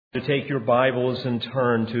To take your Bibles and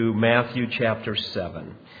turn to Matthew chapter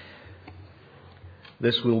 7.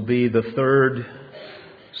 This will be the third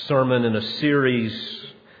sermon in a series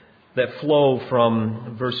that flow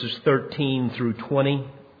from verses 13 through 20.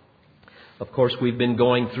 Of course, we've been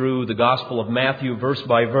going through the Gospel of Matthew verse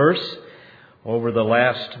by verse over the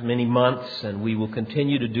last many months, and we will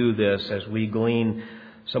continue to do this as we glean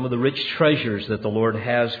some of the rich treasures that the Lord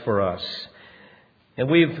has for us. And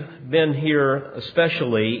we've been here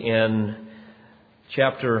especially in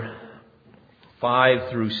chapter 5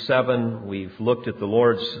 through 7. We've looked at the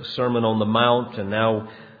Lord's Sermon on the Mount, and now,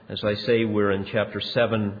 as I say, we're in chapter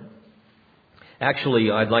 7. Actually,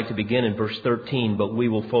 I'd like to begin in verse 13, but we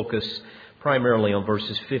will focus primarily on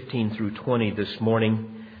verses 15 through 20 this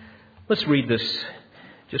morning. Let's read this.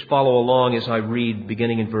 Just follow along as I read,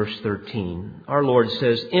 beginning in verse 13. Our Lord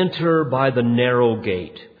says, "Enter by the narrow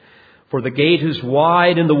gate. For the gate is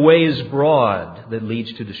wide and the way is broad that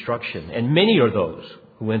leads to destruction, and many are those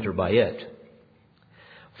who enter by it.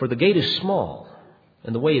 For the gate is small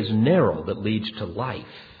and the way is narrow that leads to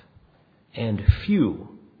life, and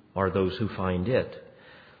few are those who find it.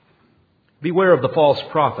 Beware of the false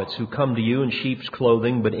prophets who come to you in sheep's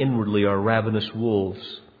clothing, but inwardly are ravenous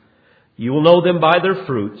wolves. You will know them by their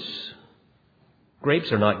fruits.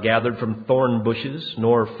 Grapes are not gathered from thorn bushes,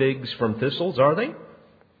 nor figs from thistles, are they?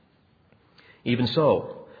 Even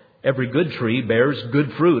so, every good tree bears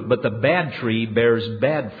good fruit, but the bad tree bears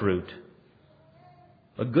bad fruit.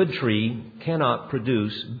 A good tree cannot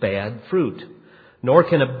produce bad fruit, nor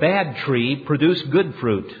can a bad tree produce good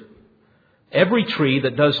fruit. Every tree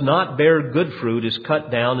that does not bear good fruit is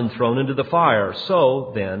cut down and thrown into the fire.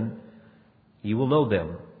 So, then, you will know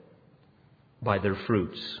them by their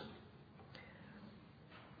fruits."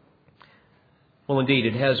 Well, indeed,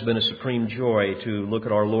 it has been a supreme joy to look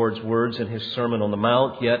at our Lord's words in His Sermon on the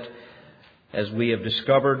Mount. Yet, as we have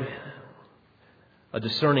discovered, a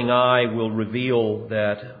discerning eye will reveal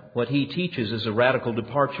that what He teaches is a radical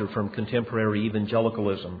departure from contemporary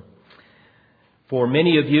evangelicalism. For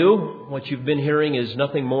many of you, what you've been hearing is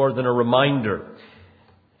nothing more than a reminder,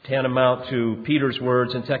 tantamount to Peter's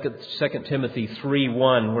words in 2 Timothy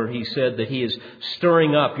 3:1, where he said that he is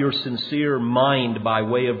stirring up your sincere mind by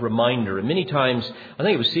way of reminder. And many times, I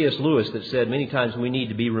think it was C.S. Lewis that said, many times we need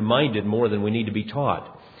to be reminded more than we need to be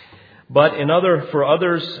taught. But for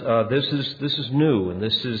others, this is new, and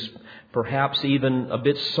this is perhaps even a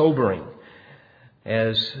bit sobering,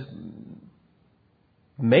 as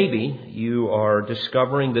maybe you are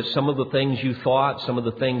discovering that some of the things you thought, some of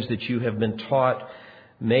the things that you have been taught,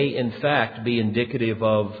 may in fact be indicative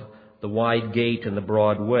of the wide gate and the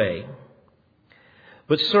broad way.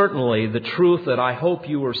 But certainly the truth that I hope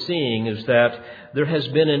you are seeing is that there has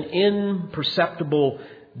been an imperceptible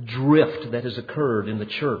drift that has occurred in the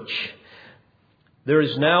church. There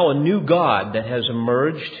is now a new God that has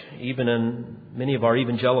emerged, even in many of our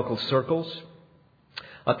evangelical circles.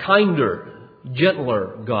 A kinder,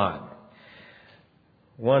 gentler God.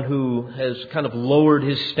 One who has kind of lowered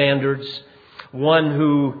His standards. One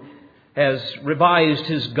who has revised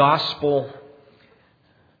His gospel,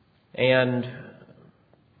 and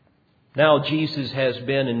now Jesus has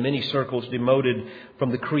been in many circles demoted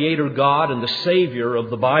from the Creator God and the Savior of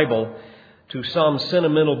the Bible to some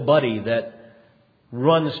sentimental buddy that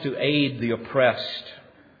runs to aid the oppressed,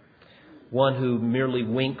 one who merely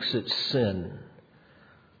winks at sin.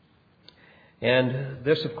 And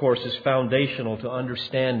this, of course, is foundational to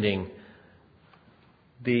understanding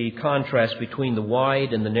the contrast between the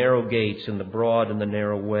wide and the narrow gates and the broad and the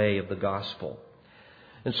narrow way of the gospel.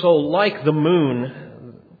 And so, like the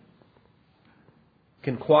moon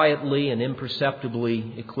can quietly and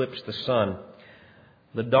imperceptibly eclipse the sun,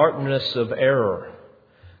 the darkness of error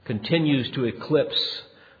continues to eclipse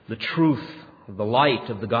the truth, the light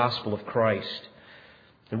of the gospel of Christ.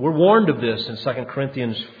 And we're warned of this in 2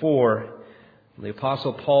 Corinthians 4. The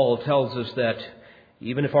Apostle Paul tells us that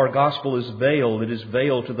even if our gospel is veiled, it is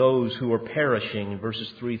veiled to those who are perishing, in verses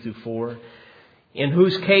 3 through 4, in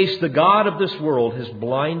whose case the God of this world has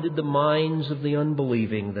blinded the minds of the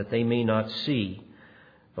unbelieving, that they may not see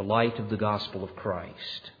the light of the gospel of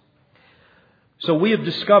Christ. So we have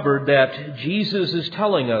discovered that Jesus is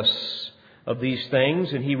telling us of these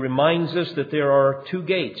things, and He reminds us that there are two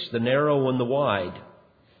gates, the narrow and the wide.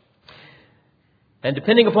 And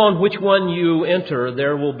depending upon which one you enter,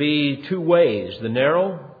 there will be two ways, the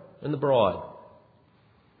narrow and the broad.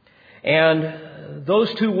 And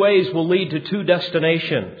those two ways will lead to two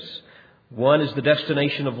destinations. One is the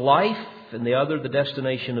destination of life, and the other the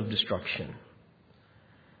destination of destruction.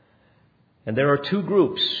 And there are two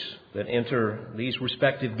groups that enter these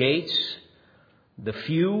respective gates. The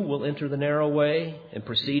few will enter the narrow way and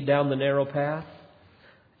proceed down the narrow path,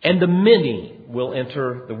 and the many will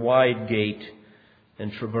enter the wide gate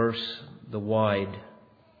and traverse the wide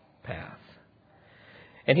path.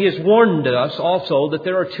 And he has warned us also that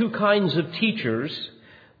there are two kinds of teachers,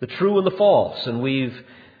 the true and the false. And we've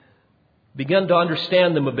begun to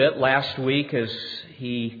understand them a bit last week as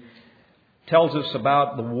he tells us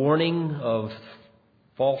about the warning of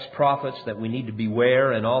false prophets that we need to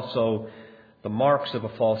beware, and also the marks of a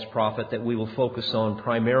false prophet that we will focus on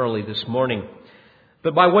primarily this morning.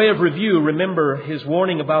 But by way of review, remember his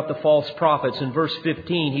warning about the false prophets. In verse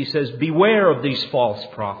 15, he says, "Beware of these false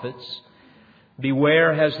prophets."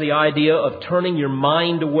 Beware has the idea of turning your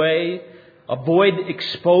mind away. Avoid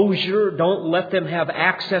exposure. Don't let them have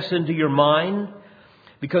access into your mind.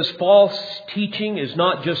 Because false teaching is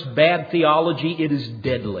not just bad theology, it is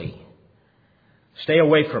deadly. Stay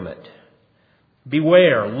away from it.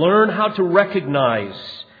 Beware. Learn how to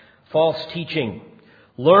recognize false teaching.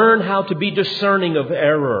 Learn how to be discerning of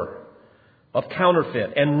error, of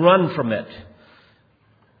counterfeit, and run from it.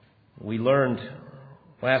 We learned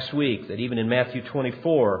last week that even in Matthew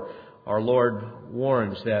 24, our Lord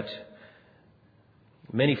warns that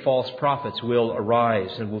many false prophets will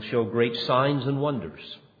arise and will show great signs and wonders,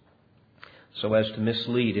 so as to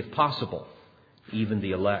mislead, if possible, even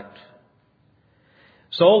the elect.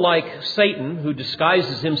 So, like Satan, who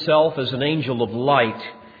disguises himself as an angel of light,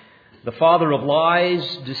 the father of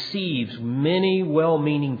lies deceives many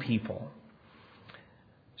well-meaning people.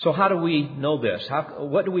 So how do we know this?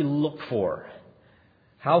 What do we look for?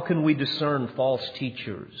 How can we discern false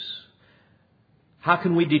teachers? How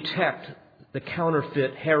can we detect the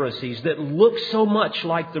counterfeit heresies that look so much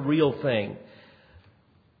like the real thing,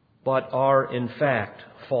 but are in fact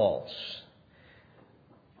false?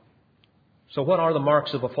 So what are the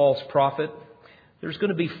marks of a false prophet? There's going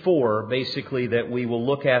to be four, basically, that we will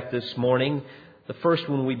look at this morning. The first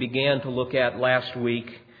one we began to look at last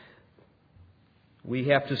week. We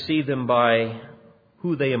have to see them by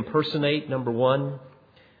who they impersonate, number one.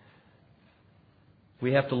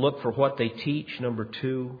 We have to look for what they teach, number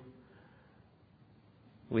two.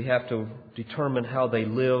 We have to determine how they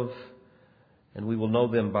live, and we will know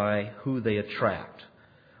them by who they attract.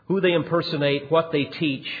 Who they impersonate, what they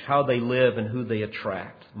teach, how they live, and who they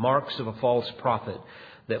attract. Marks of a false prophet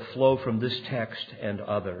that flow from this text and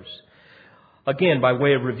others. Again, by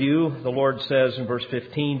way of review, the Lord says in verse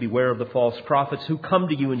 15, "Beware of the false prophets who come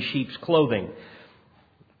to you in sheep's clothing."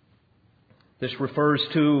 This refers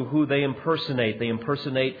to who they impersonate. They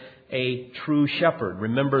impersonate a true shepherd.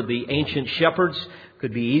 Remember, the ancient shepherds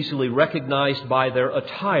could be easily recognized by their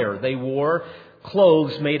attire. They wore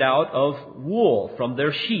clothes made out of wool from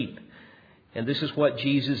their sheep. And this is what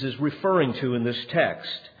Jesus is referring to in this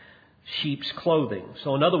text, sheep's clothing.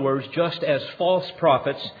 So in other words, just as false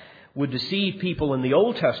prophets would deceive people in the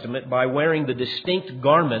Old Testament by wearing the distinct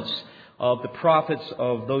garments of the prophets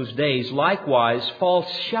of those days, likewise,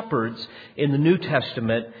 false shepherds in the New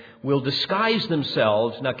Testament will disguise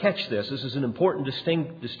themselves. Now catch this. This is an important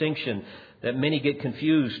distinction that many get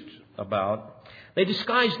confused about. They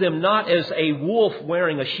disguise them not as a wolf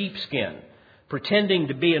wearing a sheepskin, pretending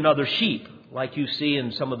to be another sheep, like you see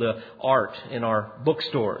in some of the art in our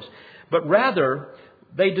bookstores. But rather,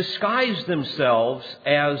 they disguise themselves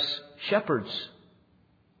as shepherds.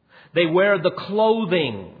 They wear the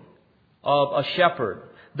clothing of a shepherd.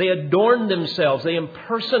 They adorn themselves. They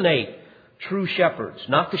impersonate true shepherds,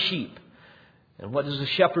 not the sheep. And what does a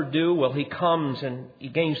shepherd do? Well, he comes and he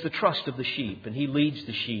gains the trust of the sheep, and he leads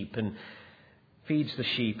the sheep and feeds the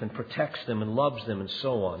sheep and protects them and loves them and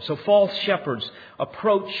so on. So false shepherds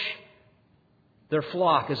approach their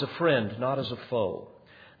flock as a friend, not as a foe.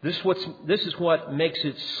 This is what makes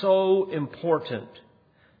it so important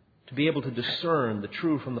to be able to discern the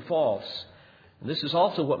true from the false. And this is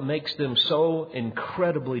also what makes them so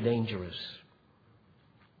incredibly dangerous.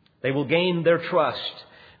 They will gain their trust.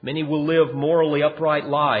 Many will live morally upright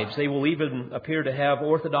lives. They will even appear to have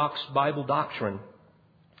orthodox Bible doctrine.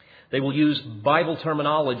 They will use Bible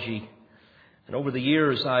terminology. And over the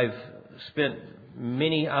years, I've spent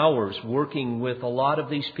many hours working with a lot of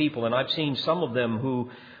these people. And I've seen some of them who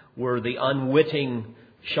were the unwitting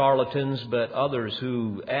charlatans, but others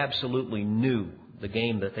who absolutely knew the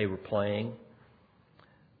game that they were playing.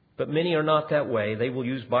 But many are not that way. They will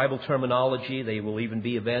use Bible terminology. They will even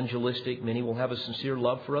be evangelistic. Many will have a sincere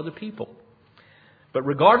love for other people. But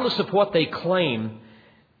regardless of what they claim,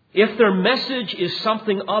 if their message is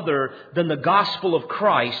something other than the gospel of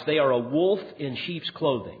Christ, they are a wolf in sheep's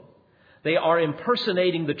clothing. They are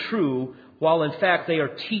impersonating the true, while in fact they are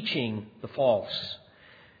teaching the false.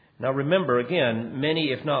 Now remember, again,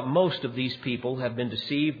 many, if not most of these people have been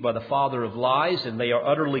deceived by the father of lies, and they are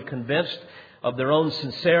utterly convinced of their own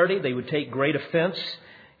sincerity. They would take great offense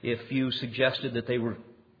if you suggested that they were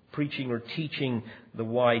preaching or teaching the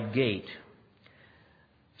wide gate.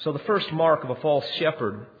 So the first mark of a false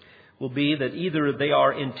shepherd will be that either they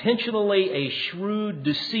are intentionally a shrewd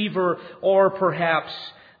deceiver, or perhaps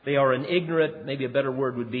they are an ignorant, maybe a better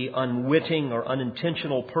word would be unwitting or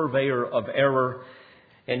unintentional purveyor of error.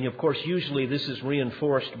 And of course, usually this is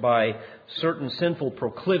reinforced by certain sinful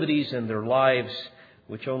proclivities in their lives,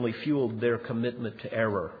 which only fueled their commitment to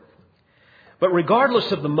error. But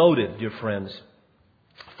regardless of the motive, dear friends,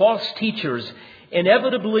 false teachers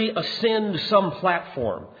inevitably ascend some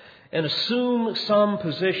platform and assume some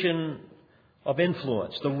position of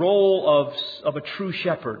influence, the role of a true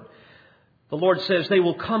shepherd. The Lord says they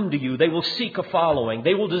will come to you, they will seek a following,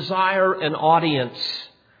 they will desire an audience.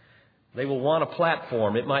 They will want a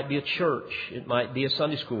platform. It might be a church. It might be a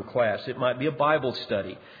Sunday school class. It might be a Bible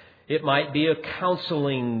study. It might be a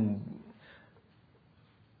counseling,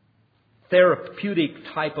 therapeutic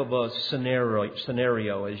type of a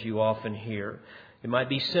scenario, as you often hear. It might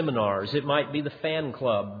be seminars. It might be the fan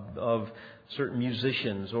club of certain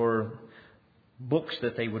musicians or books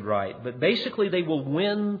that they would write. But basically, they will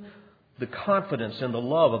win the confidence and the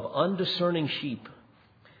love of undiscerning sheep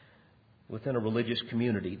within a religious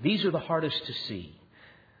community. These are the hardest to see.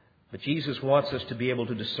 But Jesus wants us to be able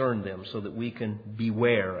to discern them so that we can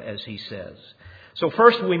beware, as He says. So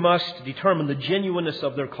first we must determine the genuineness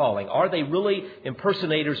of their calling. Are they really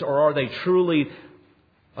impersonators, or are they truly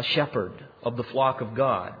a shepherd of the flock of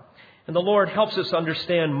God? And the Lord helps us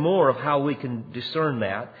understand more of how we can discern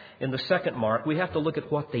that. In the second mark, we have to look at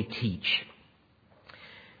what they teach.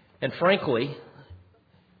 And frankly,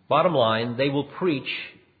 bottom line, they will preach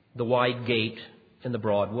the wide gate and the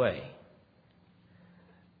broad way.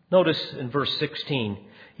 Notice in verse 16,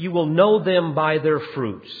 you will know them by their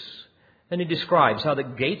fruits. And he describes how the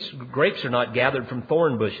grapes are not gathered from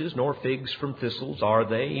thorn bushes, nor figs from thistles, are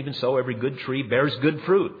they? Even so, every good tree bears good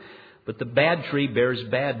fruit, but the bad tree bears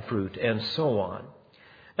bad fruit, and so on.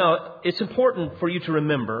 Now, it's important for you to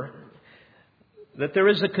remember that there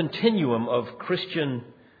is a continuum of Christian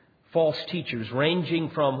false teachers, ranging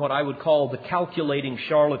from what I would call the calculating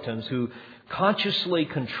charlatans who consciously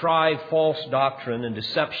contrive false doctrine and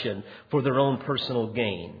deception for their own personal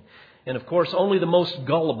gain. And of course, only the most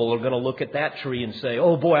gullible are going to look at that tree and say,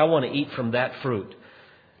 oh boy, I want to eat from that fruit.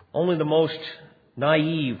 Only the most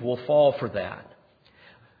naive will fall for that.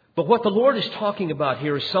 But what the Lord is talking about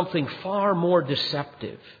here is something far more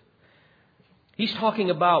deceptive. He's talking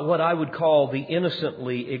about what I would call the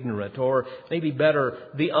innocently ignorant, or maybe better,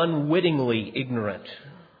 the unwittingly ignorant.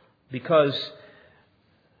 Because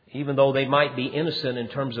even though they might be innocent in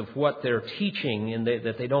terms of what they're teaching and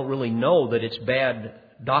that they don't really know that it's bad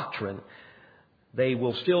doctrine, they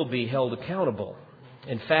will still be held accountable.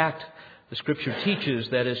 In fact, the Scripture teaches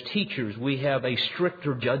that as teachers we have a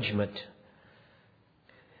stricter judgment.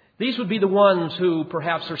 These would be the ones who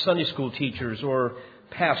perhaps are Sunday school teachers or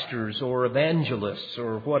pastors or evangelists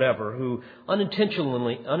or whatever, who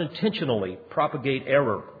unintentionally propagate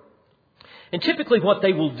error. And typically what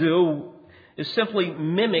they will do is simply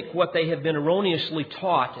mimic what they have been erroneously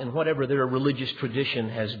taught in whatever their religious tradition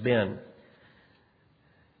has been.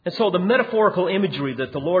 And so the metaphorical imagery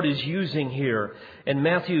that the Lord is using here in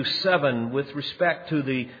Matthew 7 with respect to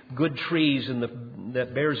the good trees and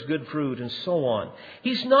that bears good fruit and so on,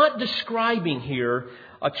 He's not describing here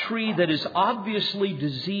a tree that is obviously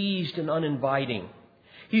diseased and uninviting.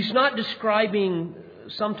 He's not describing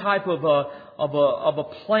some type of a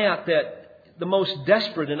plant that the most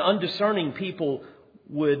desperate and undiscerning people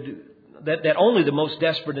that only the most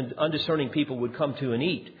desperate and undiscerning people would come to and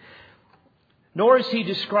eat. Nor is He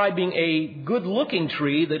describing a good-looking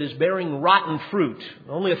tree that is bearing rotten fruit.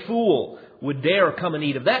 Only a fool would dare come and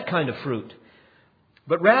eat of that kind of fruit.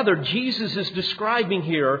 But rather, Jesus is describing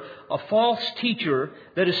here a false teacher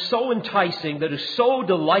that is so enticing, that is so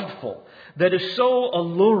delightful, that is so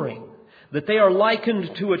alluring, that they are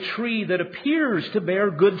likened to a tree that appears to bear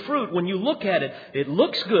good fruit. When you look at it, it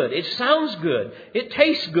looks good, it sounds good, it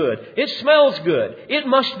tastes good, it smells good, it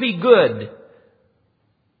must be good.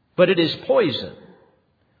 But it is poison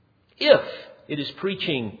if it is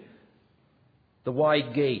preaching the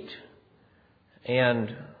wide gate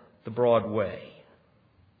and the broad way.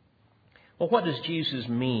 Well, what does Jesus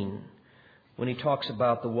mean when He talks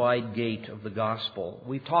about the wide gate of the gospel?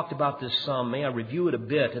 We've talked about this some. May I review it a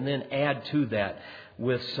bit and then add to that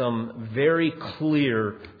with some very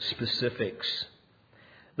clear specifics.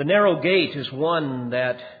 The narrow gate is one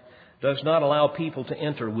that does not allow people to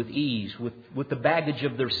enter with ease, with the baggage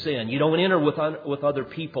of their sin. You don't enter with other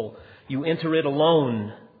people. You enter it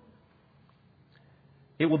alone.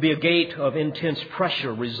 It will be a gate of intense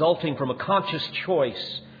pressure resulting from a conscious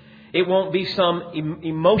choice. It won't be some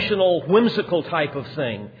emotional, whimsical type of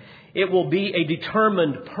thing. It will be a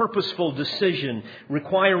determined, purposeful decision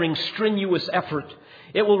requiring strenuous effort.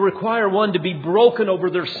 It will require one to be broken over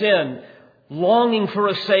their sin, longing for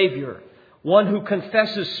a Savior, one who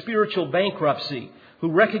confesses spiritual bankruptcy,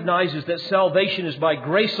 who recognizes that salvation is by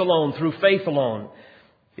grace alone, through faith alone.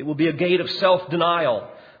 It will be a gate of self-denial,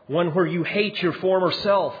 one where you hate your former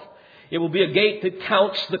self. It will be a gate that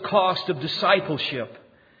counts the cost of discipleship.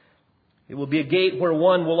 It will be a gate where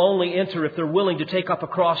one will only enter if they're willing to take up a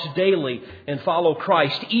cross daily and follow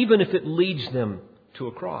Christ, even if it leads them to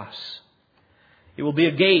a cross. It will be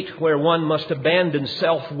a gate where one must abandon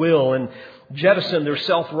self-will and jettison their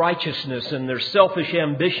self-righteousness and their selfish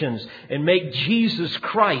ambitions and make Jesus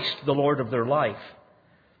Christ the Lord of their life.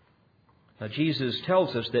 Now, Jesus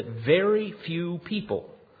tells us that very few people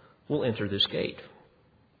will enter this gate.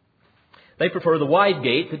 They prefer the wide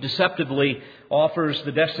gate that deceptively offers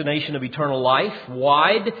the destination of eternal life.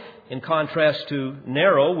 Wide, in contrast to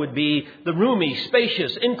narrow, would be the roomy,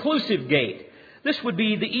 spacious, inclusive gate. This would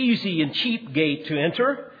be the easy and cheap gate to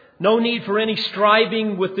enter. No need for any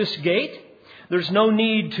striving with this gate. There's no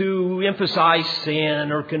need to emphasize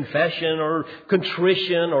sin or confession or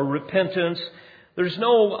contrition or repentance. There's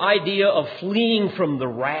no idea of fleeing from the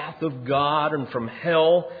wrath of God and from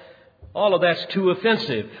hell. All of that's too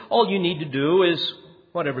offensive. All you need to do is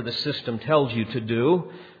whatever the system tells you to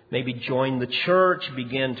do. Maybe join the church,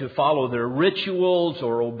 begin to follow their rituals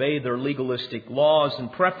or obey their legalistic laws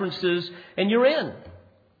and preferences, and you're in.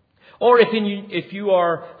 Or if you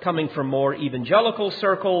are coming from more evangelical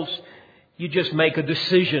circles, you just make a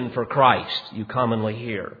decision for Christ, you commonly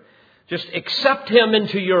hear. Just accept Him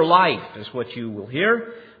into your life is what you will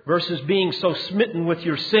hear, versus being so smitten with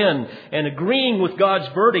your sin and agreeing with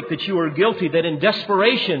God's verdict that you are guilty, that in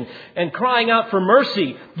desperation and crying out for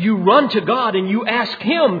mercy, you run to God and you ask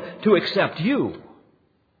Him to accept you.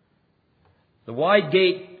 The wide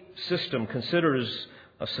gate system considers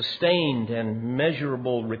a sustained and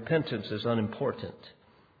measurable repentance as unimportant.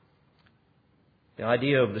 The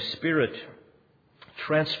idea of the Spirit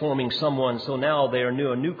transforming someone so now they are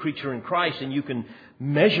a new creature in Christ and you can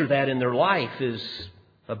measure that in their life is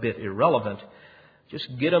a bit irrelevant.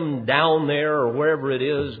 Just get them down there or wherever it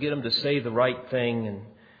is, get them to say the right thing, and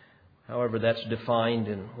however that's defined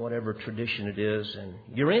in whatever tradition it is, and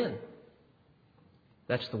you're in.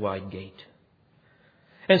 That's the wide gate.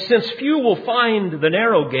 And since few will find the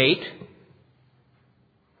narrow gate,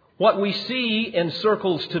 what we see in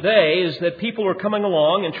circles today is that people are coming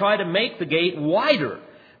along and try to make the gate wider,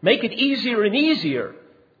 make it easier and easier,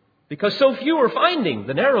 because so few are finding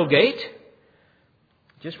the narrow gate.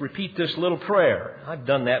 Just repeat this little prayer. I've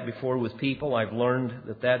done that before with people. I've learned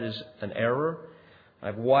that that is an error.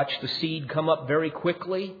 I've watched the seed come up very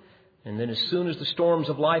quickly, and then as soon as the storms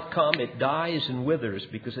of life come, it dies and withers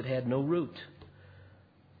because it had no root.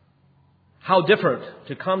 How different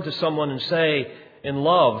to come to someone and say in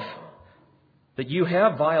love that you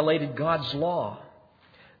have violated God's law,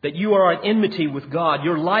 that you are at enmity with God.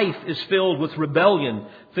 Your life is filled with rebellion,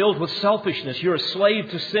 filled with selfishness. You're a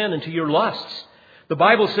slave to sin and to your lusts. The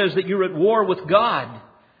Bible says that you're at war with God.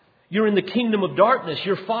 You're in the kingdom of darkness.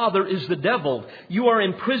 Your father is the devil. You are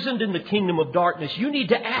imprisoned in the kingdom of darkness. You need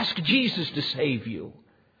to ask Jesus to save you.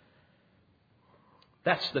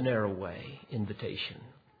 That's the narrow way invitation.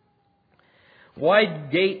 Wide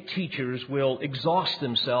gate teachers will exhaust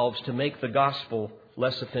themselves to make the gospel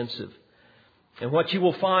less offensive. And what you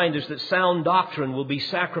will find is that sound doctrine will be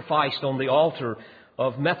sacrificed on the altar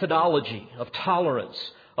of methodology, of tolerance,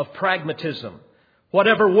 of pragmatism.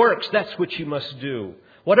 Whatever works, that's what you must do.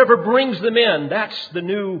 Whatever brings them in, that's the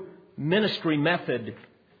new ministry method.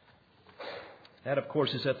 That, of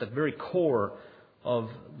course, is at the very core of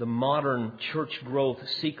the modern church growth,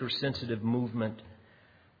 seeker-sensitive movement.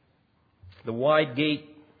 The wide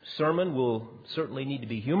gate sermon will certainly need to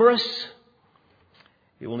be humorous.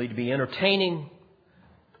 It will need to be entertaining.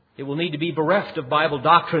 It will need to be bereft of Bible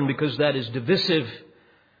doctrine because that is divisive.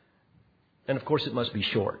 And, of course, it must be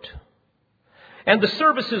short. And the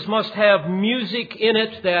services must have music in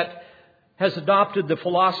it that has adopted the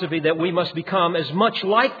philosophy that we must become as much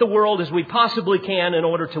like the world as we possibly can in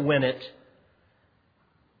order to win it.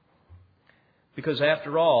 Because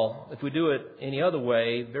after all, if we do it any other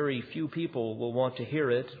way, very few people will want to hear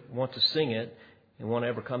it, want to sing it, and want to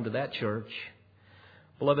ever come to that church.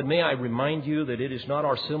 Beloved, may I remind you that it is not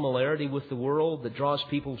our similarity with the world that draws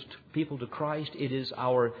people to Christ. It is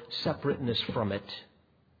our separateness from it.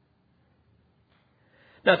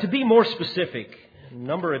 Now, to be more specific, a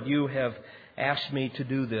number of you have asked me to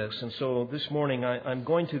do this. And so this morning I'm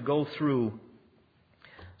going to go through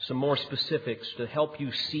some more specifics to help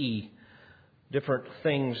you see different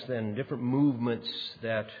things and different movements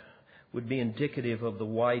that would be indicative of the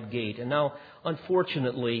wide gate. And now,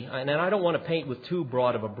 unfortunately, and I don't want to paint with too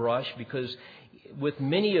broad of a brush, because with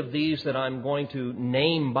many of these that I'm going to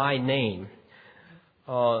name by name,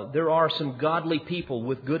 there are some godly people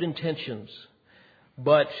with good intentions.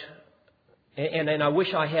 But, and I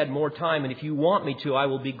wish I had more time, and if you want me to, I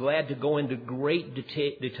will be glad to go into great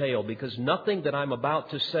detail, because nothing that I'm about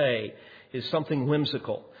to say is something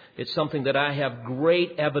whimsical. It's something that I have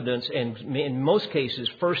great evidence and, in most cases,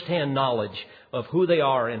 firsthand knowledge of who they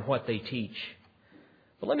are and what they teach.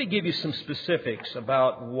 But let me give you some specifics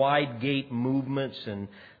about wide gate movements, and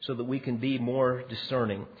so that we can be more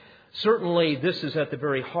discerning. Certainly, this is at the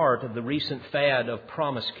very heart of the recent fad of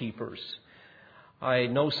promise keepers. I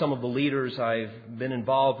know some of the leaders. I've been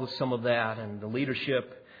involved with some of that, and the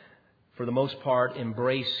leadership, for the most part,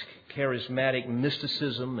 embrace charismatic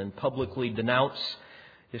mysticism and publicly denounce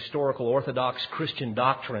historical Orthodox Christian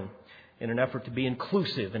doctrine in an effort to be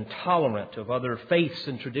inclusive and tolerant of other faiths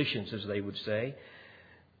and traditions, as they would say.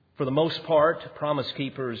 For the most part, Promise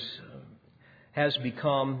Keepers has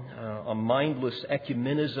become a mindless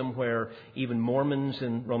ecumenism where even Mormons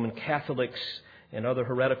and Roman Catholics and other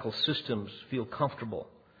heretical systems feel comfortable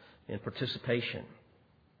in participation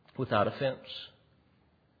without offense.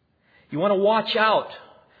 You want to watch out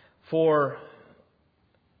for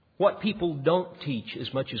what people don't teach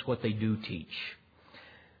as much as what they do teach.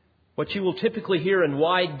 What you will typically hear in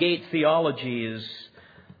wide gate theology is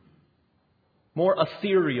more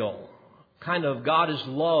ethereal, kind of God is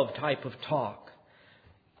love type of talk.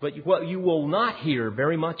 But what you will not hear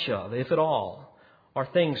very much of, if at all, are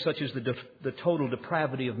things such as the total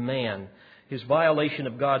depravity of man, his violation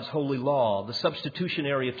of God's holy law, the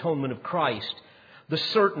substitutionary atonement of Christ, the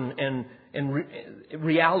certain and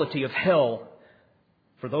reality of hell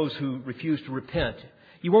for those who refuse to repent.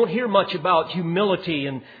 You won't hear much about humility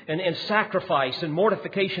and sacrifice and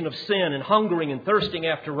mortification of sin and hungering and thirsting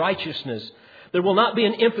after righteousness. There will not be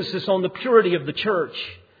an emphasis on the purity of the church.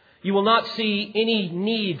 You will not see any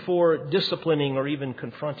need for disciplining or even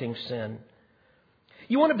confronting sin.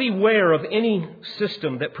 You want to beware of any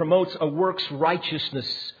system that promotes a works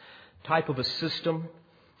righteousness type of a system.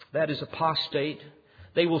 That is apostate.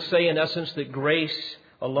 They will say, in essence, that grace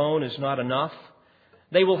alone is not enough.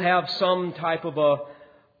 They will have some type of an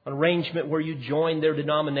arrangement where you join their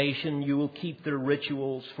denomination. You will keep their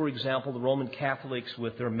rituals. For example, the Roman Catholics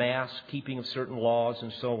with their Mass, keeping of certain laws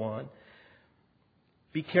and so on.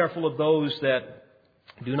 Be careful of those that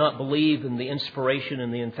do not believe in the inspiration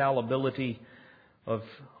and the infallibility of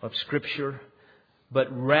Scripture, but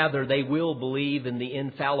rather they will believe in the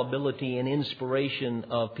infallibility and inspiration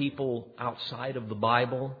of people outside of the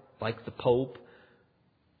Bible, like the Pope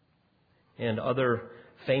and other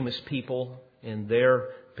famous people in their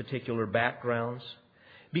particular backgrounds.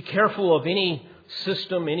 Be careful of any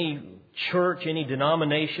system, any church, any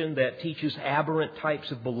denomination that teaches aberrant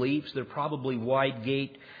types of beliefs. They're probably wide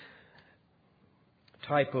gate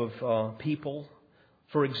type of people.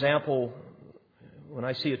 For example, when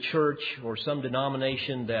I see a church or some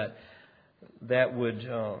denomination that would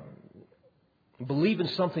believe in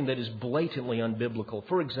something that is blatantly unbiblical,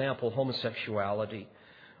 for example, homosexuality,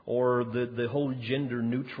 or the whole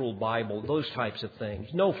gender-neutral Bible, those types of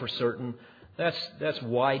things. Know for certain that's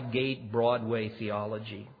wide-gate, Broadway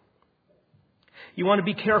theology. You want to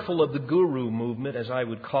be careful of the guru movement, as I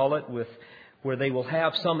would call it, where they will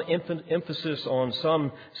have some emphasis on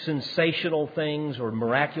some sensational things or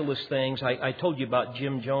miraculous things. I told you about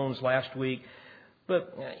Jim Jones last week.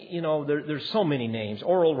 But, there's so many names.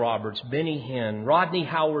 Oral Roberts, Benny Hinn, Rodney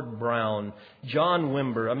Howard Brown, John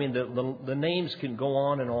Wimber. I mean, the names can go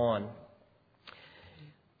on and on.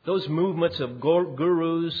 Those movements of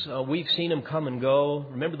gurus, we've seen them come and go.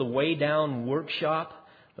 Remember the Way Down workshop,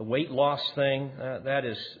 the weight loss thing? That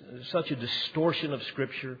is such a distortion of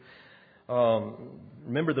Scripture.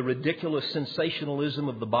 Remember the ridiculous sensationalism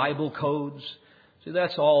of the Bible codes? See,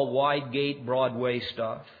 that's all wide gate, Broadway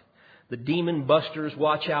stuff. The demon busters,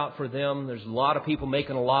 watch out for them. There's a lot of people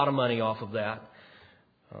making a lot of money off of that.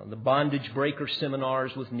 The bondage breaker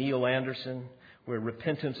seminars with Neil Anderson, where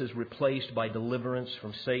repentance is replaced by deliverance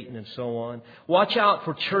from Satan and so on. Watch out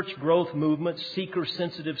for church growth movements,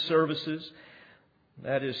 seeker-sensitive services.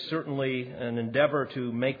 That is certainly an endeavor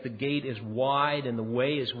to make the gate as wide and the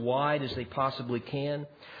way as wide as they possibly can.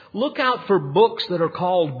 Look out for books that are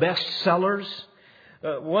called bestsellers.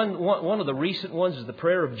 One of the recent ones is The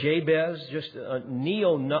Prayer of Jabez, just a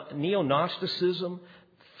neo-Gnosticism,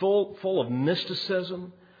 full of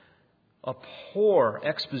mysticism, a poor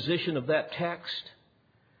exposition of that text.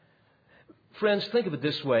 Friends, think of it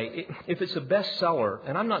this way. If it's a bestseller,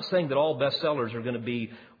 and I'm not saying that all bestsellers are going to be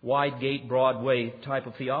wide gate, broad way type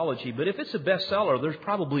of theology, but if it's a bestseller, there's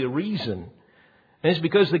probably a reason. And it's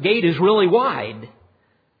because the gate is really wide.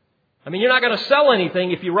 I mean, you're not going to sell anything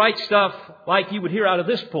if you write stuff like you would hear out of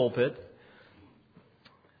this pulpit.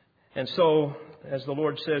 And so, as the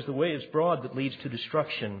Lord says, the way is broad that leads to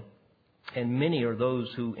destruction, and many are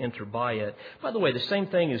those who enter by it. By the way, the same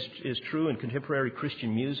thing is true in contemporary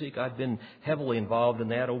Christian music. I've been heavily involved in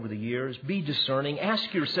that over the years. Be discerning.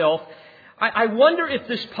 Ask yourself, I wonder if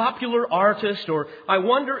this popular artist, or I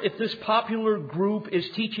wonder if this popular group is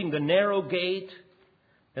teaching the narrow gate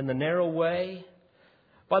and the narrow way.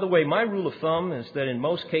 By the way, my rule of thumb is that in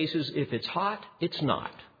most cases, if it's hot, it's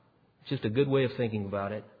not. It's just a good way of thinking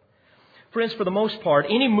about it. Friends, for the most part,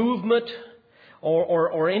 any movement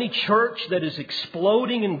or any church that is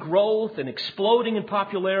exploding in growth and exploding in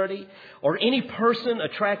popularity, or any person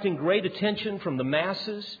attracting great attention from the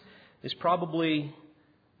masses, is probably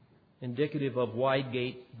indicative of wide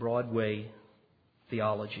gate, broad way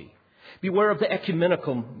theology. Beware of the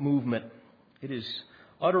ecumenical movement. It is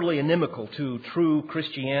utterly inimical to true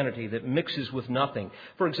Christianity that mixes with nothing.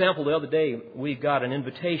 For example, the other day we got an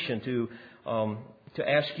invitation to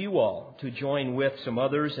ask you all to join with some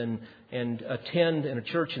others and attend in a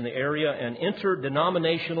church in the area an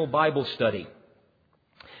interdenominational Bible study.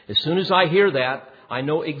 As soon as I hear that, I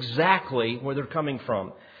know exactly where they're coming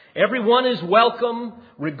from. Everyone is welcome,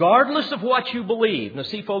 regardless of what you believe. Now,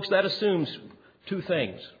 see, folks, that assumes two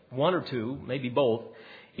things. One or two, maybe both.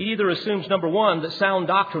 It either assumes, number one, that sound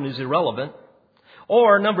doctrine is irrelevant,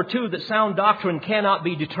 or number two, that sound doctrine cannot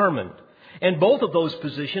be determined. And both of those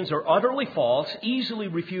positions are utterly false, easily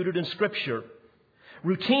refuted in Scripture.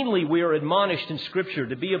 Routinely, we are admonished in Scripture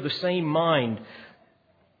to be of the same mind.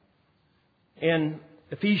 In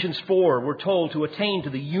Ephesians 4, we're told to attain to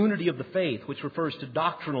the unity of the faith, which refers to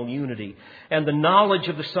doctrinal unity, and the knowledge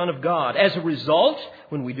of the Son of God. As a result,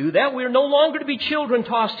 when we do that, we are no longer to be children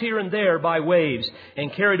tossed here and there by waves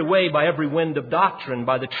and carried away by every wind of doctrine,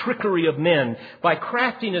 by the trickery of men, by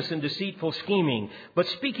craftiness and deceitful scheming. But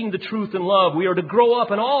speaking the truth in love, we are to grow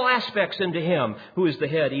up in all aspects into Him, who is the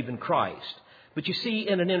head, even Christ. But you see,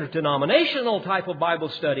 in an interdenominational type of Bible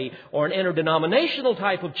study or an interdenominational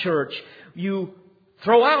type of church, you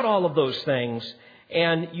throw out all of those things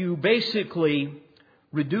and you basically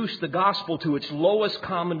reduce the gospel to its lowest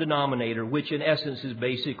common denominator, which in essence is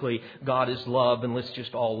basically God is love and let's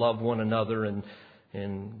just all love one another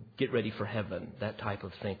and get ready for heaven, that type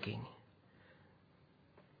of thinking.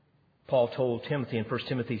 Paul told Timothy in 1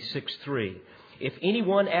 Timothy 6:3, if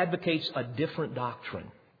anyone advocates a different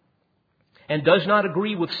doctrine and does not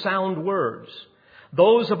agree with sound words,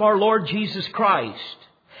 those of our Lord Jesus Christ,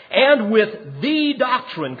 and with the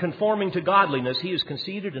doctrine conforming to godliness, he is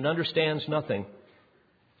conceited and understands nothing.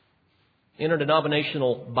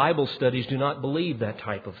 Interdenominational Bible studies do not believe that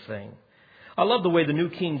type of thing. I love the way the New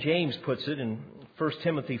King James puts it in 1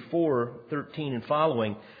 Timothy 4:13 and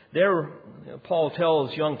following. There, Paul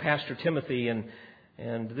tells young Pastor Timothy, and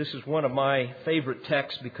this is one of my favorite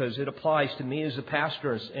texts because it applies to me as a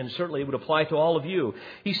pastor, and certainly it would apply to all of you.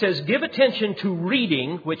 He says, give attention to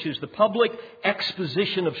reading, which is the public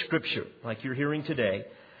exposition of Scripture, like you're hearing today,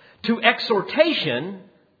 to exhortation,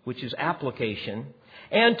 which is application,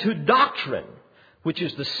 and to doctrine, which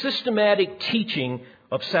is the systematic teaching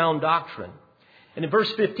of sound doctrine. And in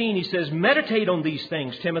verse 15, he says, meditate on these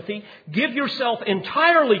things, Timothy. Give yourself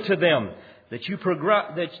entirely to them, that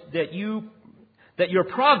your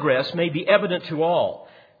progress may be evident to all.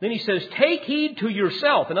 Then he says, take heed to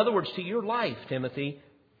yourself, in other words, to your life, Timothy,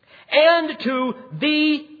 and to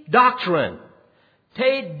the doctrine.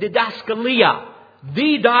 Te didaskalia,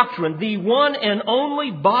 the doctrine, the one and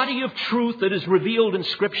only body of truth that is revealed in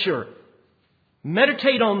Scripture.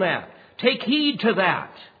 Meditate on that. Take heed to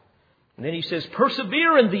that. And then he says,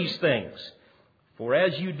 persevere in these things. For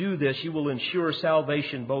as you do this, you will ensure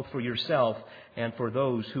salvation both for yourself and for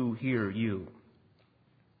those who hear you.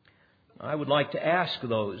 I would like to ask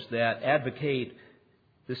those that advocate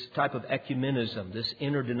this type of ecumenism, this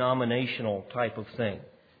interdenominational type of thing.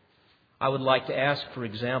 I would like to ask, for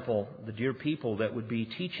example, the dear people that would be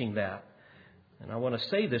teaching that. And I want to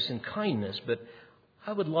say this in kindness, but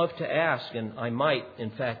I would love to ask, and I might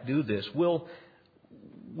in fact do this, will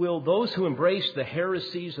will those who embrace the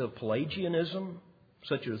heresies of Pelagianism,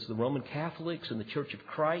 such as the Roman Catholics and the Church of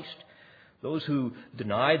Christ, those who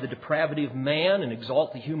deny the depravity of man and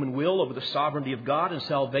exalt the human will over the sovereignty of God and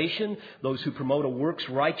salvation, those who promote a works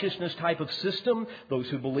righteousness type of system, those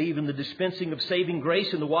who believe in the dispensing of saving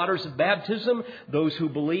grace in the waters of baptism, those who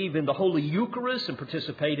believe in the Holy Eucharist and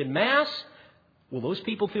participate in Mass, will those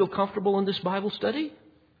people feel comfortable in this Bible study?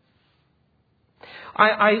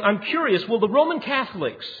 I'm curious, will the Roman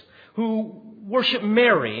Catholics who worship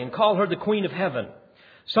Mary and call her the Queen of Heaven,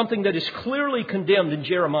 something that is clearly condemned in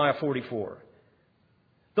Jeremiah 44.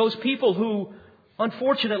 Those people who,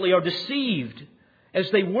 unfortunately, are deceived as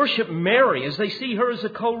they worship Mary, as they see her as a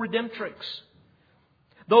co-redemptrix.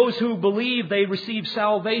 Those who believe they receive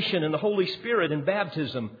salvation in the Holy Spirit in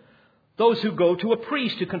baptism. Those who go to a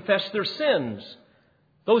priest to confess their sins.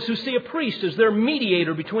 Those who see a priest as their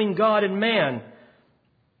mediator between God and man,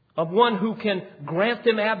 of one who can grant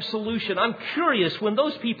them absolution. I'm curious, when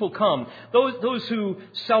those people come, those who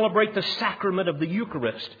celebrate the sacrament of the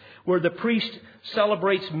Eucharist, where the priest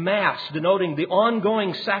celebrates Mass, denoting the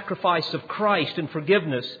ongoing sacrifice of Christ and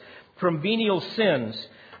forgiveness from venial sins,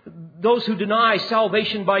 those who deny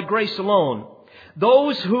salvation by grace alone,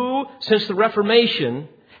 those who, since the Reformation,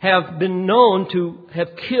 have been known to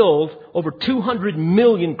have killed over 200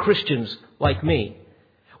 million Christians like me.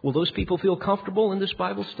 Will those people feel comfortable in this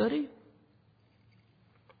Bible study?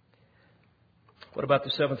 What about the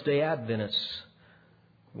Seventh-day Adventists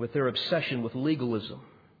with their obsession with legalism?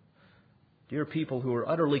 Dear people who are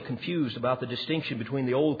utterly confused about the distinction between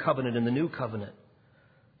the Old Covenant and the New Covenant,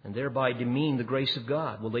 and thereby demean the grace of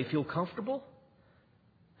God, will they feel comfortable?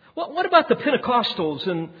 What about the Pentecostals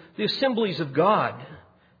and the Assemblies of God?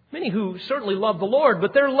 Many who certainly love the Lord,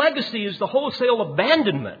 but their legacy is the wholesale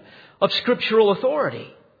abandonment of scriptural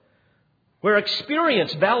authority, where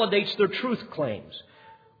experience validates their truth claims,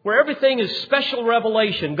 where everything is special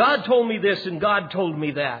revelation. God told me this and God told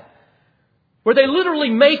me that. Where they literally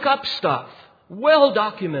make up stuff, well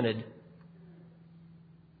documented.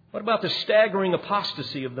 What about the staggering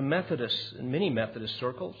apostasy of the Methodists in many Methodist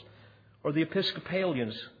circles, or the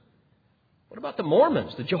Episcopalians? What about the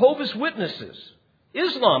Mormons, the Jehovah's Witnesses,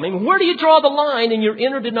 Islam? I mean, where do you draw the line in your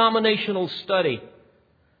interdenominational study?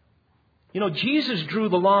 You know, Jesus drew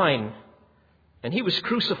the line, and He was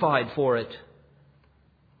crucified for it.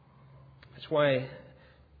 That's why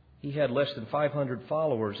He had less than 500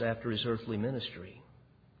 followers after His earthly ministry.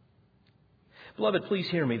 Beloved, please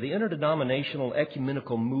hear me. The interdenominational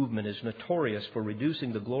ecumenical movement is notorious for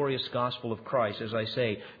reducing the glorious gospel of Christ, as I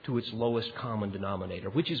say, to its lowest common denominator,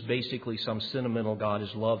 which is basically some sentimental God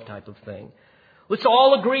is love type of thing. Let's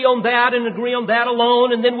all agree on that and agree on that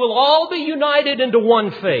alone, and then we'll all be united into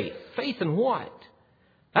one faith. Faith in what?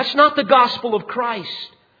 That's not the gospel of Christ.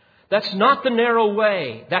 That's not the narrow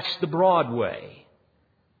way. That's the broad way.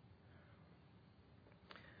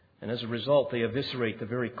 And as a result, they eviscerate the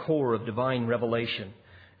very core of divine revelation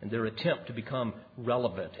in their attempt to become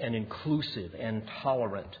relevant and inclusive and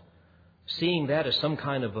tolerant, seeing that as some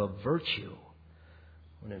kind of a virtue,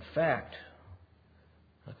 when in fact,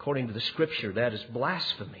 according to the Scripture, that is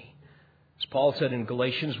blasphemy. As Paul said in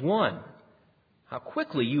Galatians 1, how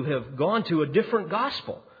quickly you have gone to a different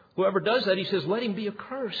gospel. Whoever does that, he says, let him be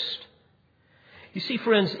accursed. You see,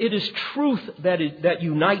 friends, it is truth that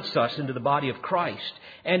unites us into the body of Christ,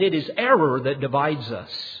 and it is error that divides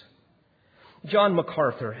us. John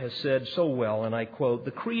MacArthur has said so well, and I quote,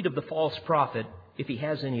 "The creed of the false prophet, if he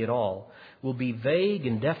has any at all, will be vague,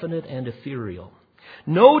 indefinite, and ethereal.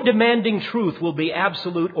 No demanding truth will be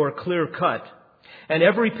absolute or clear-cut, and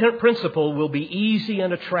every principle will be easy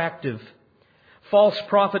and attractive. False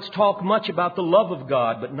prophets talk much about the love of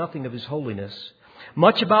God, but nothing of His holiness.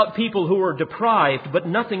 Much about people who are deprived, but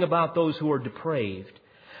nothing about those who are depraved.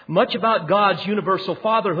 Much about God's universal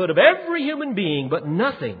fatherhood of every human being, but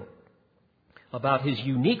nothing about His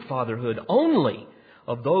unique fatherhood only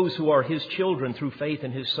of those who are His children through faith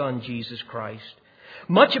in His Son, Jesus Christ.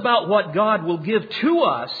 Much about what God will give to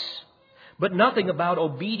us, but nothing about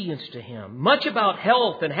obedience to Him. Much about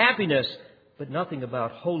health and happiness, but nothing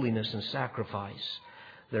about holiness and sacrifice.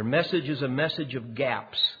 Their message is a message of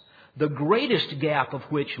gaps, the greatest gap of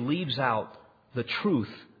which leaves out the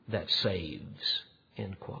truth that saves."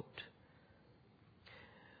 End quote.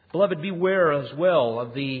 Beloved, beware as well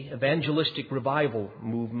of the evangelistic revival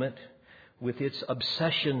movement with its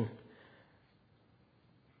obsession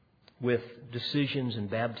with decisions and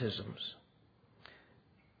baptisms.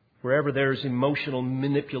 Wherever there's emotional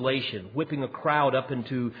manipulation, whipping a crowd up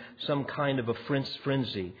into some kind of a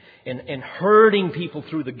frenzy, and herding people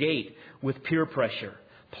through the gate with peer pressure,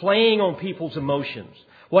 playing on people's emotions.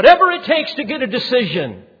 Whatever it takes to get a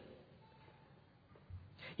decision.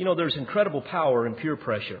 You know, there's incredible power in peer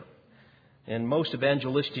pressure. And most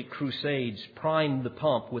evangelistic crusades prime the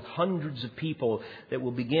pump with hundreds of people that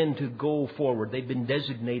will begin to go forward. They've been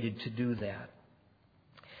designated to do that.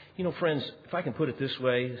 You know, friends, if I can put it this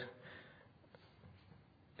way,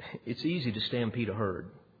 it's easy to stampede a herd.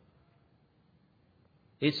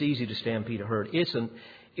 It's easy to stampede a herd.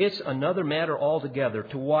 It's another matter altogether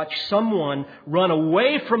to watch someone run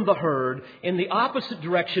away from the herd in the opposite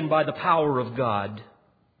direction by the power of God.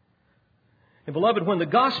 And beloved, when the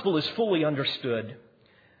gospel is fully understood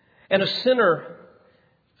and a sinner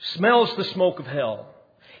smells the smoke of hell,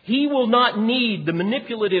 he will not need the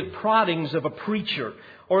manipulative proddings of a preacher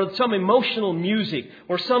or some emotional music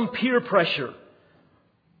or some peer pressure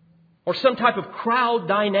or some type of crowd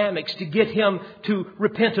dynamics to get him to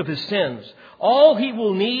repent of his sins. All he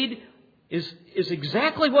will need is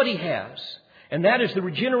exactly what he has, and that is the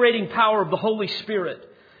regenerating power of the Holy Spirit.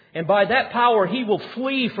 And by that power, he will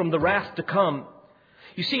flee from the wrath to come.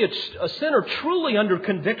 You see, a sinner truly under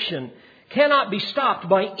conviction cannot be stopped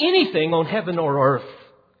by anything on heaven or earth.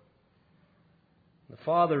 The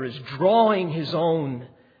Father is drawing His own,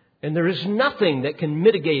 and there is nothing that can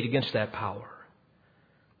mitigate against that power.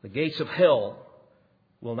 The gates of hell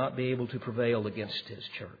will not be able to prevail against His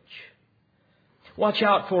church. Watch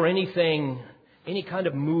out for anything, any kind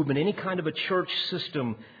of movement, any kind of a church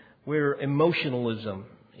system where emotionalism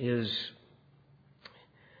is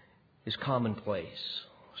commonplace.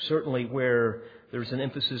 Certainly where there's an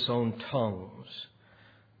emphasis on tongues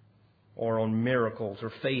or on miracles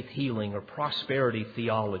or faith healing or prosperity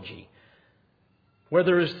theology. Where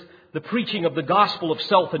there is the preaching of the gospel of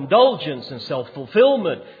self-indulgence and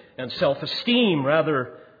self-fulfillment and self-esteem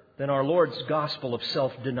rather than our Lord's gospel of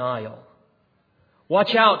self-denial.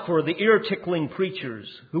 Watch out for the ear-tickling preachers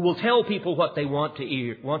who will tell people what they want to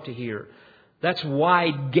hear. That's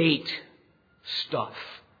wide gate stuff.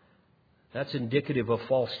 That's indicative of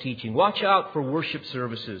false teaching. Watch out for worship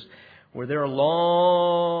services where there are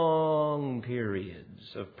long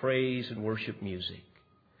periods of praise and worship music,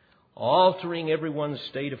 altering everyone's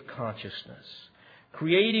state of consciousness,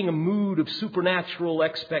 creating a mood of supernatural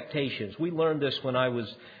expectations. We learned this when I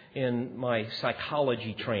was in my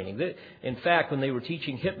psychology training. In fact, when they were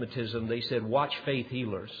teaching hypnotism, they said, watch faith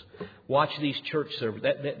healers. Watch these church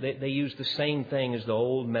services. They use the same thing as the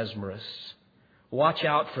old mesmerists. Watch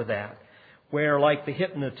out for that. Where, like the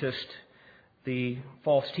hypnotist, the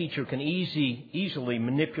false teacher can easily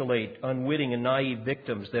manipulate unwitting and naive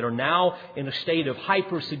victims that are now in a state of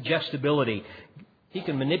hypersuggestibility. He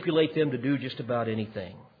can manipulate them to do just about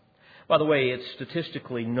anything. By the way, it's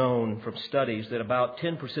statistically known from studies that about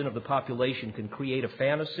 10% of the population can create a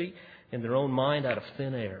fantasy in their own mind out of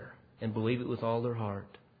thin air and believe it with all their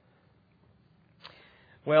heart.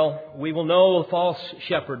 Well, we will know a false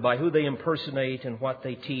shepherd by who they impersonate and what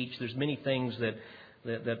they teach. There's many things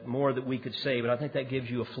that more that we could say, but I think that gives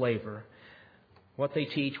you a flavor. What they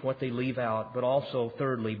teach, what they leave out, but also,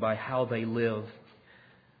 thirdly, by how they live.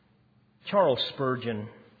 Charles Spurgeon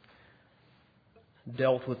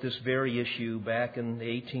dealt with this very issue back in the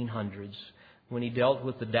 1800s when he dealt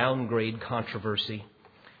with the downgrade controversy.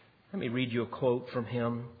 Let me read you a quote from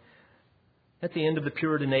him. At the end of the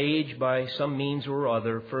Puritan age, by some means or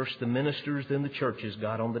other, first the ministers, then the churches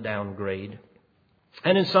got on the downgrade.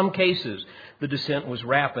 And in some cases, the descent was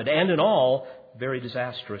rapid, and in all, very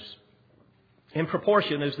disastrous. In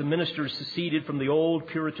proportion as the ministers seceded from the old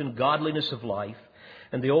Puritan godliness of life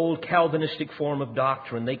and the old Calvinistic form of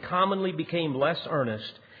doctrine, they commonly became less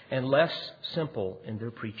earnest and less simple in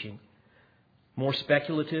their preaching, more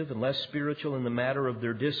speculative and less spiritual in the matter of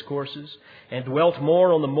their discourses, and dwelt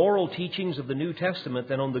more on the moral teachings of the New Testament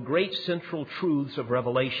than on the great central truths of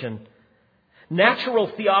Revelation. Natural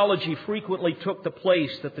theology frequently took the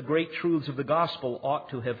place that the great truths of the gospel ought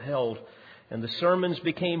to have held, and the sermons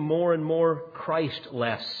became more and more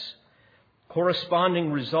Christ-less.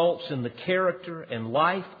 Corresponding results in the character and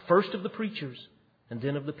life, first of the preachers and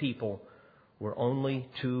then of the people, were only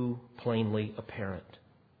too plainly apparent.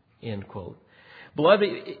 End quote.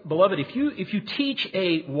 Beloved, if you teach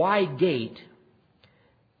a wide gate,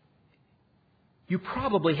 you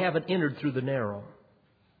probably haven't entered through the narrow.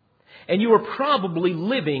 And you are probably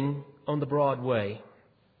living on the broad way.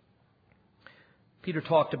 Peter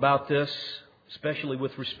talked about this, especially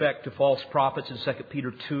with respect to false prophets in 2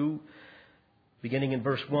 Peter 2. Beginning in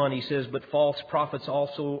verse 1, he says, "But false prophets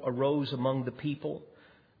also arose among the people,"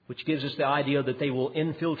 which gives us the idea that they will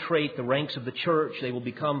infiltrate the ranks of the church. They will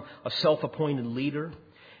become a self-appointed leader.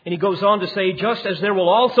 And he goes on to say, "Just as there will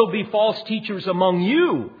also be false teachers among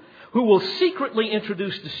you, who will secretly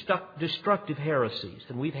introduce destructive heresies.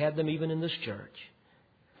 And we've had them even in this church.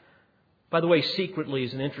 By the way, secretly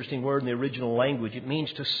is an interesting word in the original language. It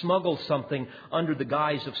means to smuggle something under the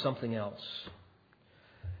guise of something else.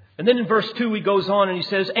 And then in verse 2 he goes on and he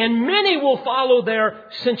says, and many will follow their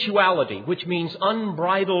sensuality, which means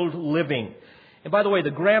unbridled living. And by the way,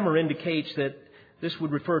 the grammar indicates that this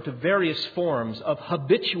would refer to various forms of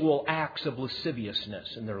habitual acts of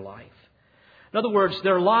lasciviousness in their life. In other words,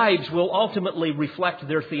 their lives will ultimately reflect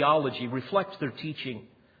their theology, reflect their teaching,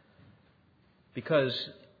 because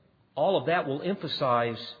all of that will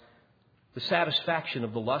emphasize the satisfaction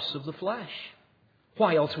of the lusts of the flesh.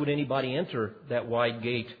 Why else would anybody enter that wide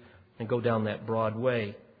gate and go down that broad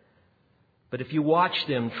way? But if you watch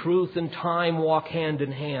them, truth and time walk hand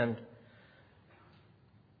in hand.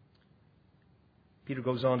 Peter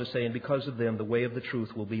goes on to say, and because of them, the way of the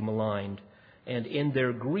truth will be maligned. And in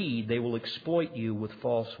their greed, they will exploit you with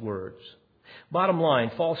false words. Bottom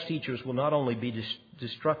line, false teachers will not only be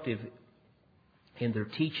destructive in their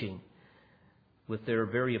teaching with their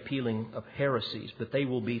very appealing of heresies, but they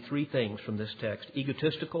will be three things from this text: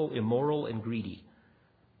 egotistical, immoral, and greedy.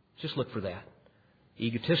 Just look for that.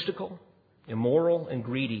 Egotistical, immoral, and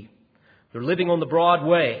greedy. They're living on the broad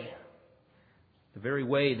way, the very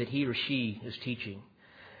way that he or she is teaching.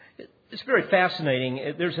 It's very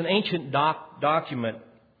fascinating. There's an ancient document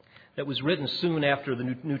that was written soon after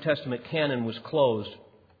the New Testament canon was closed.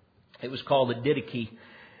 It was called the Didache.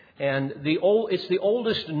 And it's the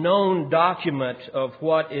oldest known document of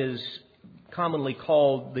what is commonly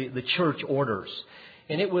called the church orders.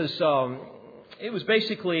 And it was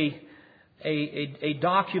basically a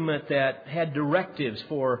document that had directives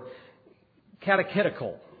for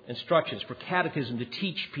catechetical instructions, for catechism to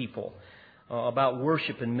teach people about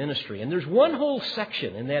worship and ministry. And there's one whole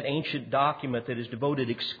section in that ancient document that is devoted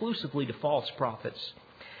exclusively to false prophets.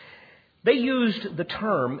 They used the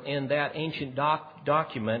term in that ancient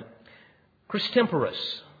document, Christemporous,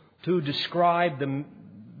 to describe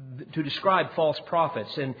false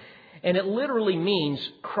prophets. And it literally means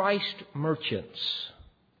Christ merchants.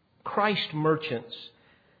 Christ merchants.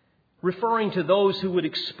 Referring to those who would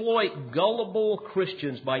exploit gullible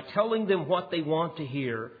Christians by telling them what they want to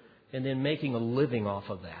hear and then making a living off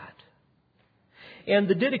of that. And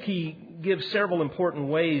the Didache gives several important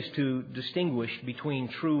ways to distinguish between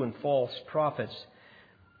true and false prophets.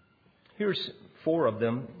 Here's 4 of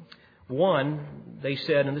them. One, they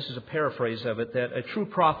said, and this is a paraphrase of it, that a true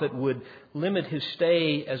prophet would limit his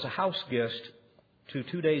stay as a house guest to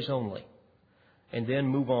 2 days only, and then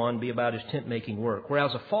move on, be about his tent-making work.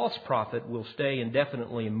 Whereas a false prophet will stay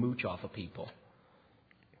indefinitely and mooch off of people.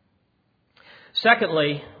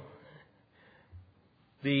 Secondly,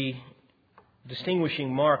 the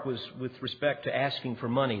distinguishing mark was with respect to asking for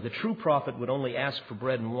money. The true prophet would only ask for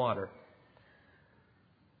bread and water.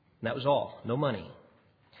 And that was all. No money.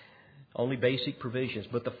 Only basic provisions.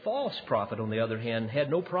 But the false prophet, on the other hand,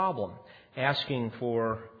 had no problem asking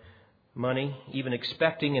for money, even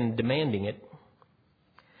expecting and demanding it.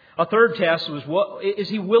 A third test was, is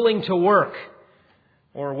he willing to work?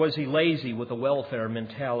 Or was he lazy with a welfare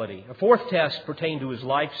mentality? A fourth test pertained to his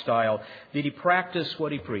lifestyle. Did he practice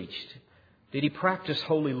what he preached? Did he practice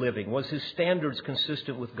holy living? Was his standards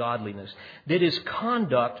consistent with godliness? Did his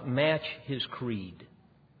conduct match his creed?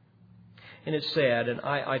 And it's sad, and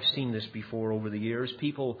I've seen this before over the years,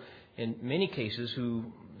 people in many cases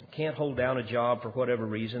who can't hold down a job for whatever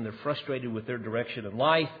reason, they're frustrated with their direction in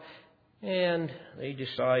life, and they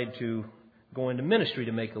decide to go into ministry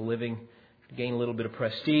to make a living, to gain a little bit of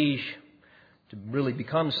prestige, to really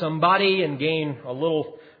become somebody and gain a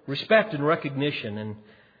little respect and recognition. And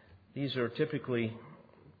these are typically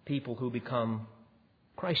people who become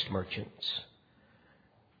Christ merchants.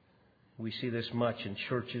 We see this much in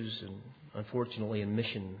churches and unfortunately in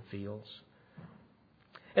mission fields.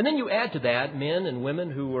 And then you add to that men and women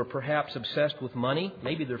who are perhaps obsessed with money.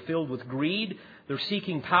 Maybe they're filled with greed. They're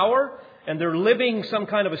seeking power. And they're living some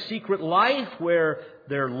kind of a secret life where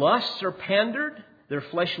their lusts are pandered, their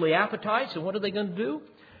fleshly appetites. And what are they going to do?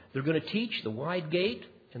 They're going to teach the wide gate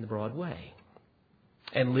and the broad way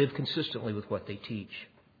and live consistently with what they teach.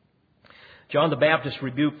 John the Baptist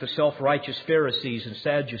rebuked the self-righteous Pharisees and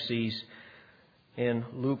Sadducees in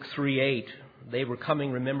Luke 3:8. They were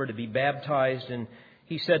coming, remember, to be baptized, and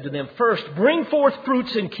he said to them, first, bring forth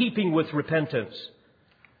fruits in keeping with repentance.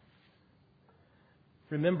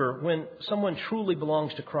 Remember, when someone truly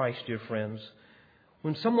belongs to Christ, dear friends,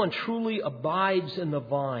 when someone truly abides in the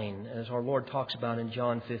vine, as our Lord talks about in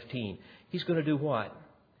John 15, he's going to do what?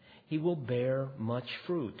 He will bear much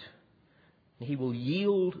fruit. He will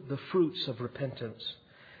yield the fruits of repentance.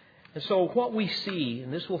 And so what we see,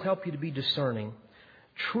 and this will help you to be discerning,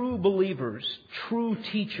 true believers, true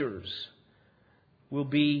teachers will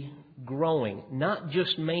be growing, not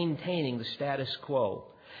just maintaining the status quo.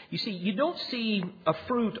 You see, you don't see a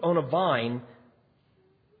fruit on a vine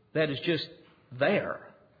that is just there.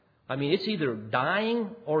 I mean, it's either dying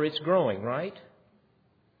or it's growing, right?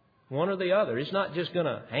 One or the other. It's not just going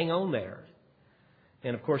to hang on there.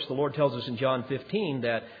 And of course, the Lord tells us in John 15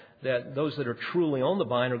 that those that are truly on the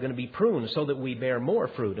vine are going to be pruned so that we bear more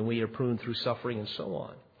fruit, and we are pruned through suffering and so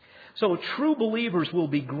on. So true believers will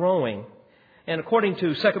be growing. And according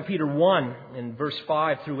to 2 Peter 1 in verse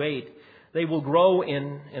 5 through 8, they will grow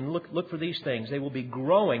in, and look for these things. They will be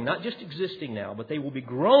growing, not just existing now, but they will be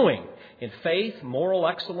growing in faith, moral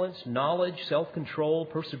excellence, knowledge, self-control,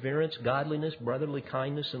 perseverance, godliness, brotherly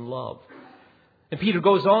kindness, and love. And Peter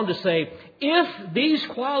goes on to say, if these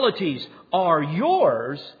qualities are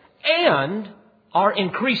yours and are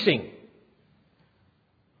increasing,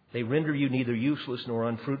 they render you neither useless nor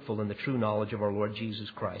unfruitful in the true knowledge of our Lord Jesus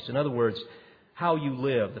Christ. In other words, how you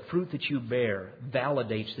live, the fruit that you bear,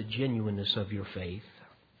 validates the genuineness of your faith.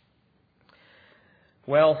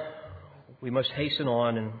 Well, we must hasten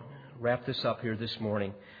on and wrap this up here this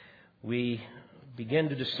morning. We begin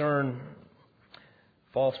to discern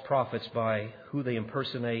false prophets by who they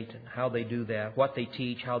impersonate and how they do that, what they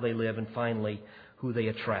teach, how they live, and finally, who they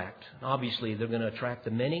attract. Obviously, they're going to attract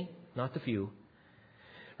the many, not the few.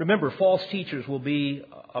 Remember, false teachers will be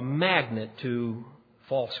a magnet to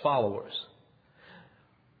false followers.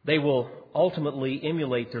 They will ultimately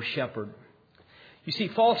emulate their shepherd. You see,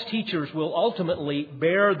 false teachers will ultimately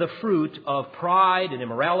bear the fruit of pride and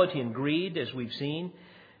immorality and greed, as we've seen.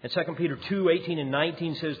 And 2 Peter 2:18 and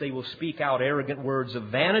 19 says they will speak out arrogant words of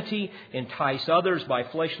vanity, entice others by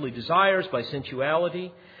fleshly desires, by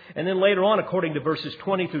sensuality. And then later on, according to verses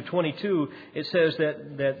 20 through 22, it says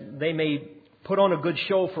that they may put on a good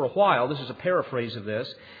show for a while. This is a paraphrase of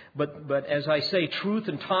this. But as I say, truth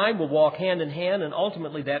and time will walk hand in hand, and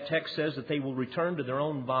ultimately that text says that they will return to their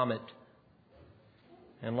own vomit.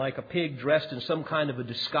 And like a pig dressed in some kind of a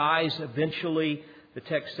disguise, eventually the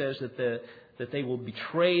text says that they will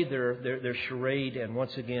betray their charade and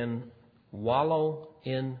once again wallow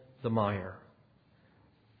in the mire.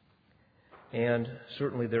 And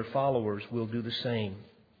certainly their followers will do the same,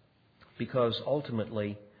 because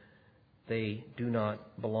ultimately they do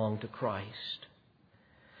not belong to Christ.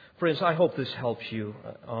 Friends, I hope this helps you.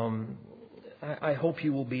 I hope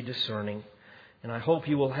you will be discerning, and I hope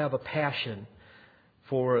you will have a passion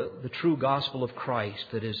for the true gospel of Christ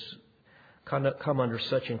that has come under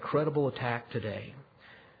such incredible attack today.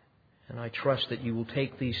 And I trust that you will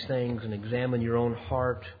take these things and examine your own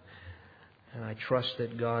heart, and I trust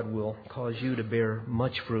that God will cause you to bear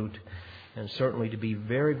much fruit and certainly to be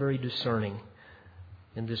very, very discerning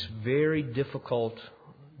in this very difficult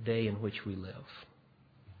day in which we live.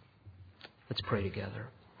 Let's pray together.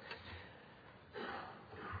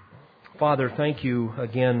 Father, thank you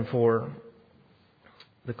again for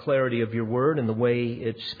the clarity of your word and the way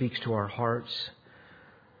it speaks to our hearts.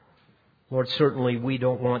 Lord, certainly we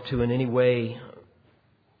don't want to in any way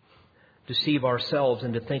deceive ourselves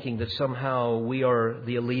into thinking that somehow we are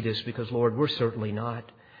the elitists, because, Lord, we're certainly not.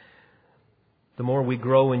 The more we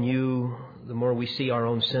grow in you, the more we see our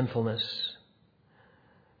own sinfulness.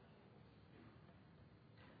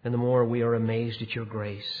 And the more we are amazed at your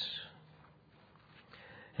grace.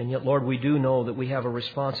 And yet, Lord, we do know that we have a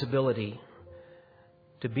responsibility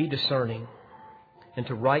to be discerning and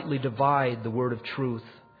to rightly divide the word of truth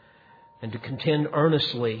and to contend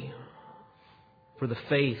earnestly for the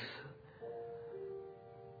faith.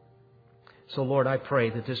 So, Lord, I pray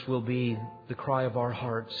that this will be the cry of our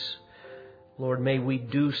hearts. Lord, may we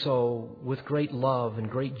do so with great love and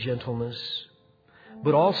great gentleness,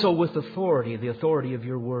 but also with authority, the authority of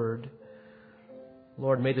your word.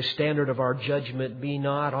 Lord, may the standard of our judgment be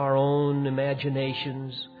not our own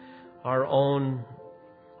imaginations, our own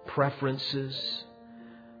preferences,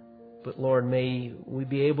 but Lord, may we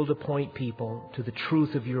be able to point people to the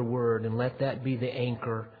truth of your word and let that be the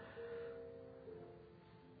anchor.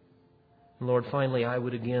 Lord, finally, I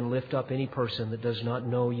would again lift up any person that does not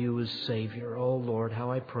know you as Savior. Oh, Lord,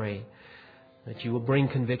 how I pray that you will bring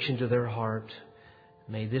conviction to their heart.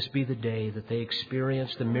 May this be the day that they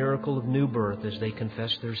experience the miracle of new birth as they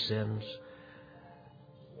confess their sins.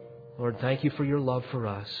 Lord, thank you for your love for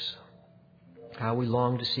us. How we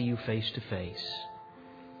long to see you face to face.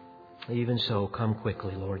 Even so, come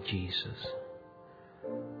quickly, Lord Jesus.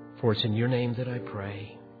 For it's in your name that I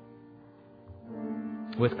pray.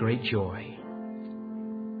 With great joy.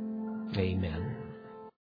 Amen.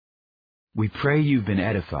 We pray you've been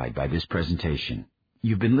edified by this presentation.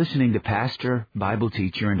 You've been listening to Pastor, Bible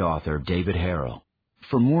teacher, and author David Harrell.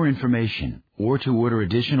 For more information or to order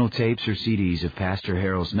additional tapes or CDs of Pastor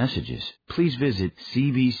Harrell's messages, please visit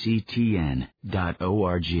cbctn.org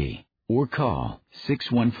or call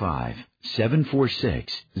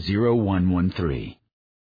 615-746-0113.